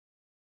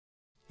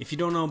If you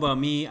don't know about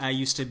me, I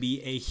used to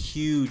be a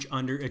huge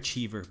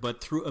underachiever, but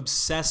through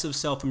obsessive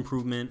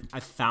self-improvement, I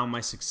found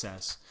my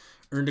success.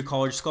 Earned a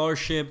college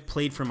scholarship,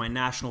 played for my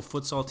national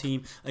futsal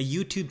team, a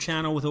YouTube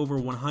channel with over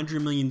 100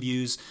 million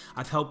views.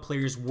 I've helped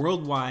players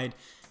worldwide,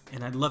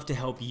 and I'd love to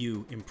help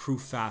you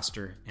improve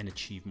faster and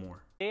achieve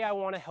more. Today I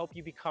want to help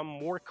you become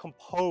more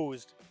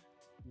composed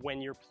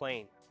when you're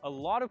playing. A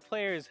lot of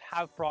players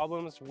have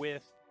problems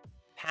with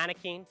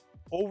panicking,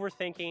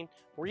 overthinking,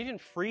 or even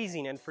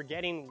freezing and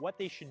forgetting what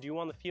they should do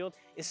on the field,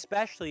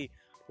 especially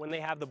when they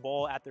have the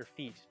ball at their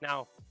feet.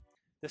 Now,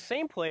 the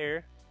same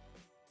player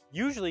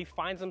usually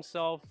finds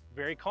themselves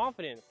very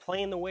confident,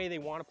 playing the way they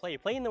want to play,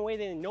 playing the way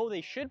they know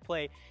they should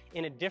play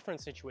in a different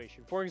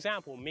situation. For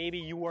example, maybe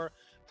you are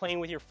playing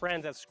with your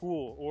friends at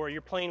school, or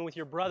you're playing with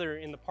your brother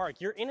in the park.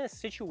 You're in a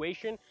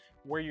situation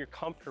where you're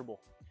comfortable.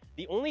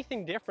 The only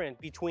thing different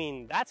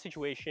between that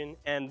situation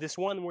and this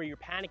one where you're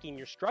panicking,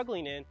 you're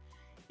struggling in,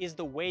 is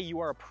the way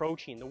you are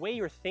approaching, the way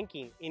you're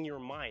thinking in your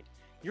mind.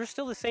 You're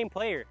still the same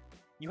player.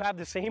 You have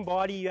the same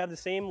body, you have the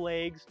same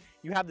legs,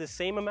 you have the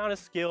same amount of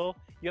skill,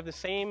 you have the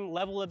same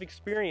level of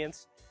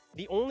experience.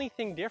 The only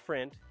thing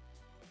different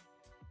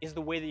is the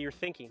way that you're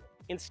thinking.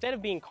 Instead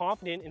of being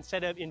confident,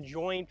 instead of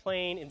enjoying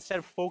playing, instead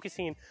of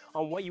focusing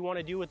on what you want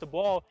to do with the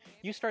ball,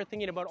 you start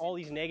thinking about all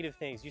these negative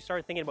things. You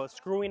start thinking about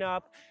screwing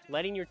up,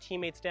 letting your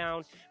teammates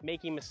down,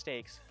 making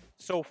mistakes.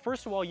 So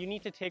first of all, you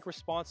need to take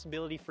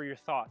responsibility for your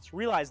thoughts.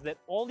 Realize that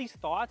all these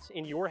thoughts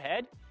in your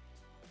head,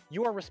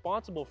 you are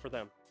responsible for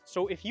them.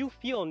 So if you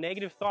feel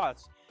negative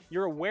thoughts,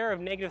 you're aware of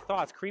negative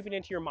thoughts creeping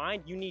into your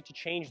mind, you need to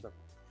change them.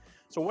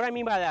 So what I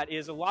mean by that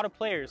is a lot of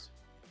players,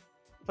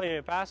 play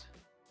me pass.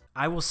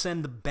 I will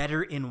send the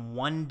Better in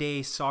 1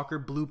 Day soccer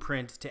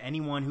blueprint to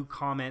anyone who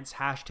comments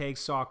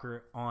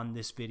 #soccer on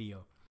this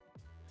video.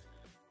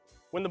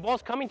 When the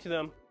ball's coming to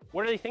them,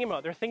 what are they thinking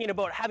about? They're thinking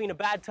about having a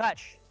bad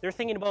touch. They're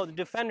thinking about the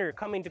defender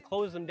coming to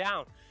close them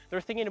down.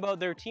 They're thinking about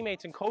their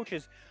teammates and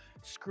coaches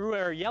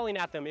yelling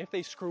at them if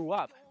they screw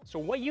up. So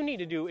what you need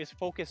to do is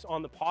focus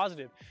on the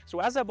positive. So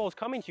as that ball's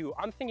coming to you,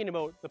 I'm thinking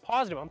about the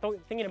positive. I'm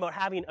thinking about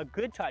having a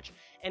good touch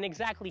and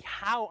exactly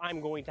how I'm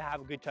going to have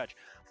a good touch.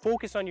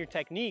 Focus on your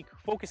technique.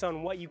 Focus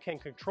on what you can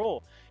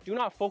control. Do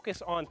not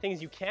focus on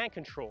things you can't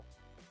control.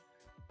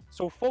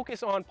 So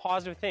focus on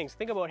positive things.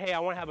 Think about, hey, I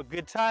want to have a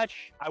good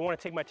touch. I want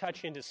to take my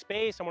touch into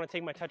space. I want to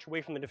take my touch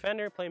away from the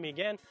defender. Play me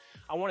again.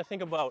 I want to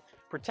think about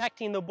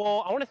protecting the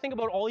ball. I want to think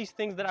about all these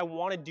things that I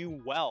want to do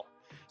well.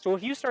 So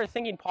if you start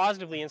thinking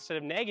positively instead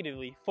of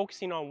negatively,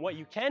 focusing on what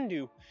you can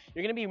do,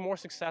 you're going to be more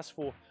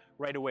successful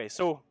right away.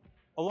 So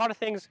a lot of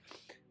things,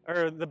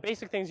 or the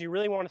basic things you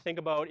really want to think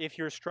about if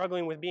you're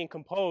struggling with being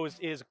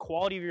composed is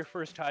quality of your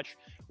first touch,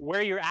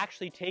 where you're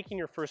actually taking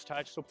your first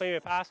touch. So play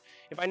a pass.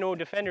 If I know a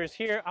defender is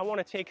here, I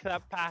want to take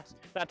that pass,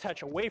 that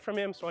touch away from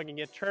him so I can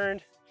get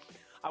turned.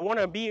 I want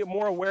to be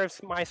more aware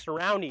of my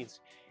surroundings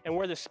and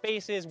where the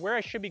space is, where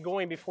I should be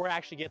going before I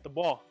actually get the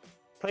ball.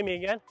 Play me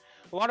again.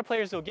 A lot of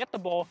players, they'll get the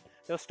ball,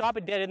 they'll stop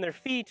it dead in their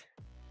feet.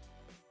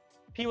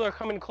 People are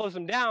coming to close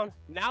them down.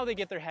 Now they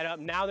get their head up.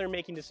 Now they're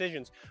making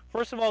decisions.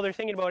 First of all, they're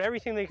thinking about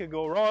everything that could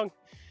go wrong.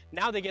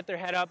 Now they get their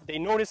head up. They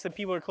notice that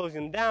people are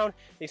closing them down.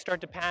 They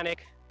start to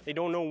panic. They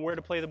don't know where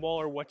to play the ball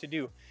or what to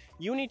do.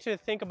 You need to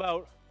think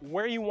about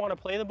where you want to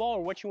play the ball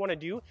or what you want to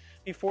do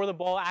before the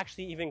ball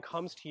actually even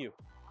comes to you.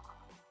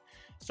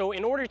 So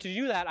in order to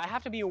do that, I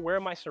have to be aware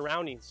of my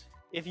surroundings.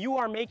 If you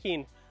are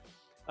making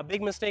a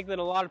big mistake that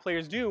a lot of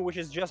players do, which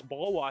is just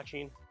ball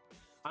watching,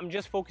 I'm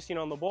just focusing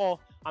on the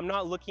ball. I'm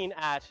not looking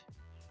at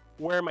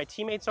where my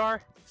teammates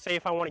are. Say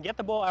if I want to get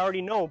the ball, I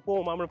already know,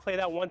 boom, I'm going to play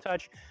that one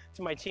touch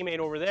to my teammate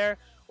over there,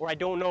 or I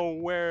don't know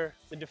where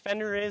the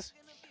defender is.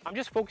 I'm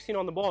just focusing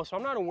on the ball, so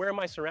I'm not aware of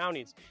my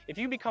surroundings. If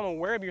you become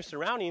aware of your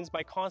surroundings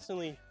by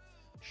constantly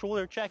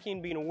shoulder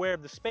checking, being aware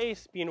of the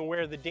space, being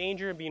aware of the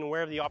danger, being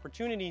aware of the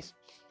opportunities,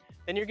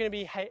 then you're going to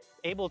be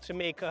able to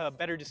make a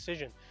better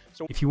decision.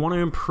 So if you want to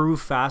improve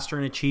faster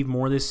and achieve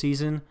more this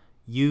season,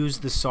 use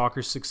the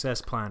Soccer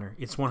Success Planner.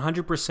 It's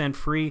 100%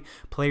 free.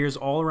 Players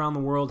all around the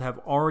world have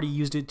already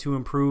used it to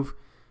improve.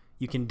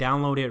 You can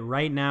download it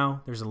right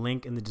now. There's a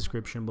link in the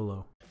description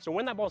below. So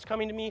when that ball's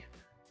coming to me,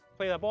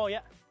 play that ball, yeah.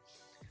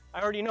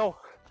 I already know,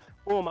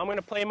 boom, I'm going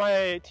to play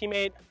my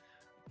teammate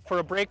for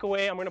a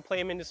breakaway. I'm going to play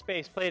him into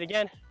space. Play it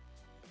again.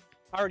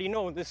 I already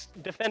know this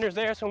defender's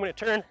there, so I'm going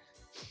to turn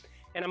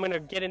and I'm going to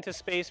get into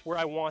space where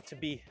I want to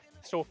be.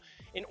 So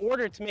in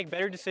order to make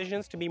better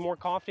decisions, to be more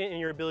confident in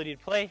your ability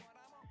to play,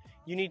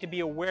 you need to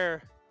be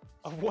aware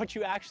of what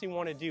you actually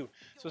want to do.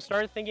 So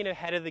start thinking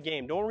ahead of the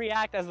game. Don't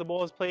react as the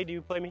ball is played. Do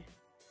you play me?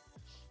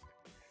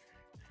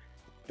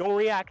 Don't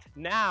react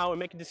now and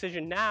make a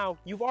decision now.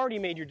 You've already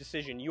made your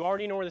decision. You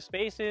already know where the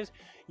space is.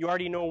 You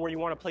already know where you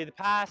want to play the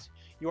pass.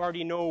 You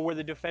already know where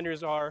the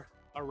defenders are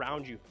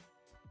around you.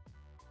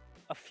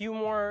 A few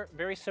more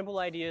very simple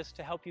ideas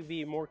to help you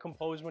be more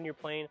composed when you're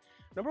playing.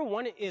 Number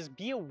one is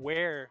be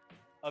aware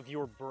of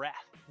your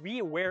breath. Be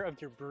aware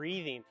of your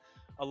breathing.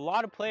 A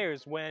lot of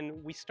players,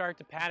 when we start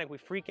to panic, we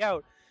freak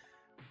out,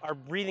 our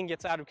breathing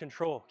gets out of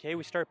control, okay?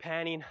 We start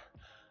panicking.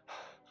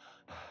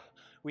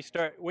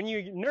 When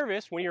you're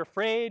nervous, when you're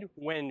afraid,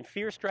 when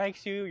fear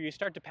strikes you, you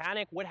start to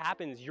panic, what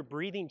happens? Your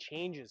breathing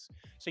changes.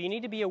 So you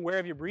need to be aware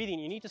of your breathing.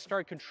 You need to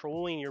start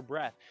controlling your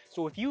breath.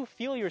 So if you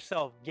feel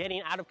yourself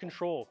getting out of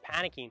control,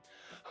 panicking,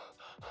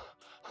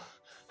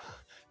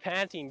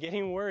 panting,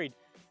 getting worried,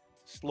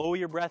 slow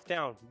your breath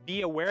down.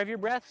 Be aware of your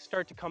breath,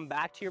 start to come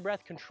back to your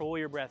breath, control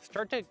your breath.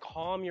 Start to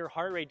calm your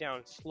heart rate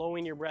down,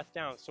 slowing your breath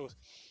down. So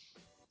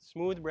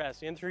smooth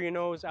breaths, in through your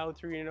nose, out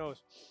through your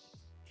nose.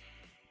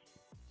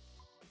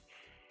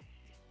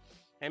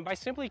 And by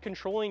simply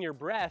controlling your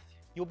breath,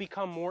 you'll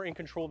become more in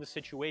control of the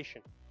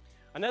situation.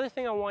 Another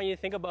thing I want you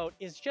to think about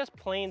is just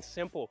plain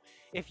simple.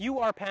 If you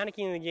are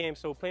panicking in the game,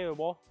 so playing the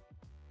ball,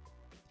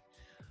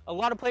 a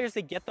lot of players,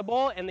 they get the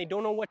ball and they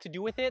don't know what to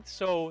do with it,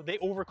 so they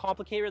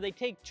overcomplicate or they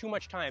take too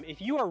much time.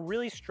 If you are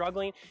really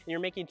struggling and you're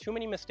making too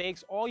many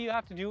mistakes, all you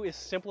have to do is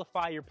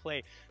simplify your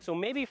play. So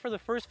maybe for the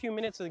first few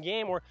minutes of the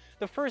game or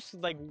the first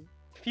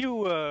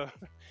few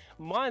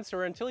months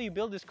or until you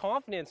build this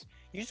confidence,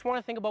 you just want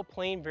to think about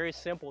playing very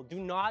simple. Do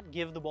not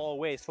give the ball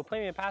away. So play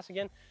me a pass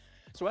again.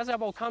 So as that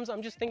ball comes,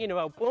 I'm just thinking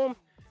about boom,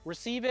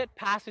 receive it,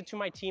 pass it to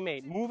my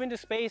teammate, move into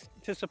space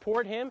to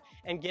support him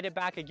and get it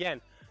back again.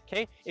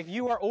 Okay, if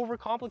you are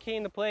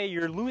overcomplicating the play,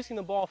 you're losing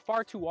the ball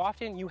far too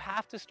often, you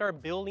have to start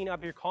building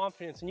up your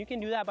confidence, and you can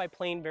do that by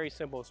playing very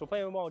simple. So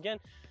playing the ball again.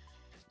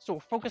 So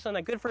focus on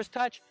that good first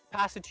touch,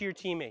 pass it to your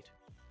teammate.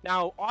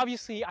 Now,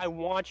 obviously, I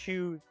want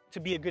you to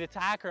be a good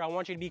attacker. I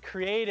want you to be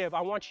creative. I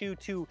want you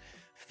to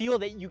feel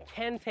that you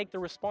can take the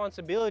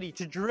responsibility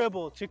to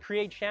dribble, to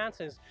create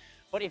chances.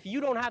 But if you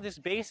don't have this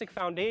basic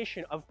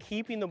foundation of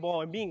keeping the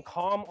ball and being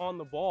calm on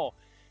the ball,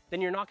 then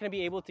you're not going to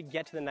be able to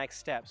get to the next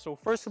step. So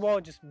first of all,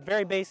 just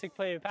very basic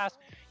play and pass.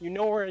 You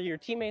know where your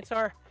teammates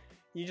are.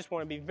 You just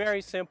want to be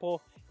very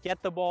simple.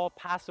 Get the ball,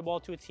 pass the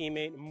ball to a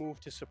teammate, and move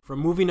to support. From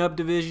moving up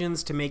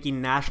divisions to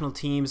making national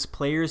teams,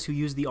 players who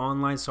use the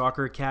Online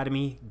Soccer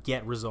Academy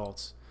get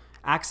results.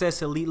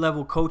 Access elite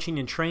level coaching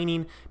and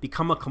training,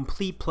 become a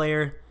complete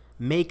player,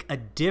 make a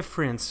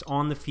difference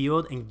on the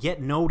field, and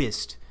get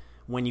noticed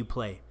when you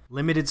play.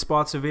 Limited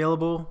spots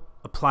available.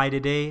 Apply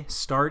today.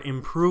 Start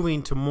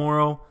improving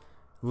tomorrow.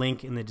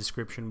 Link in the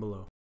description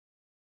below.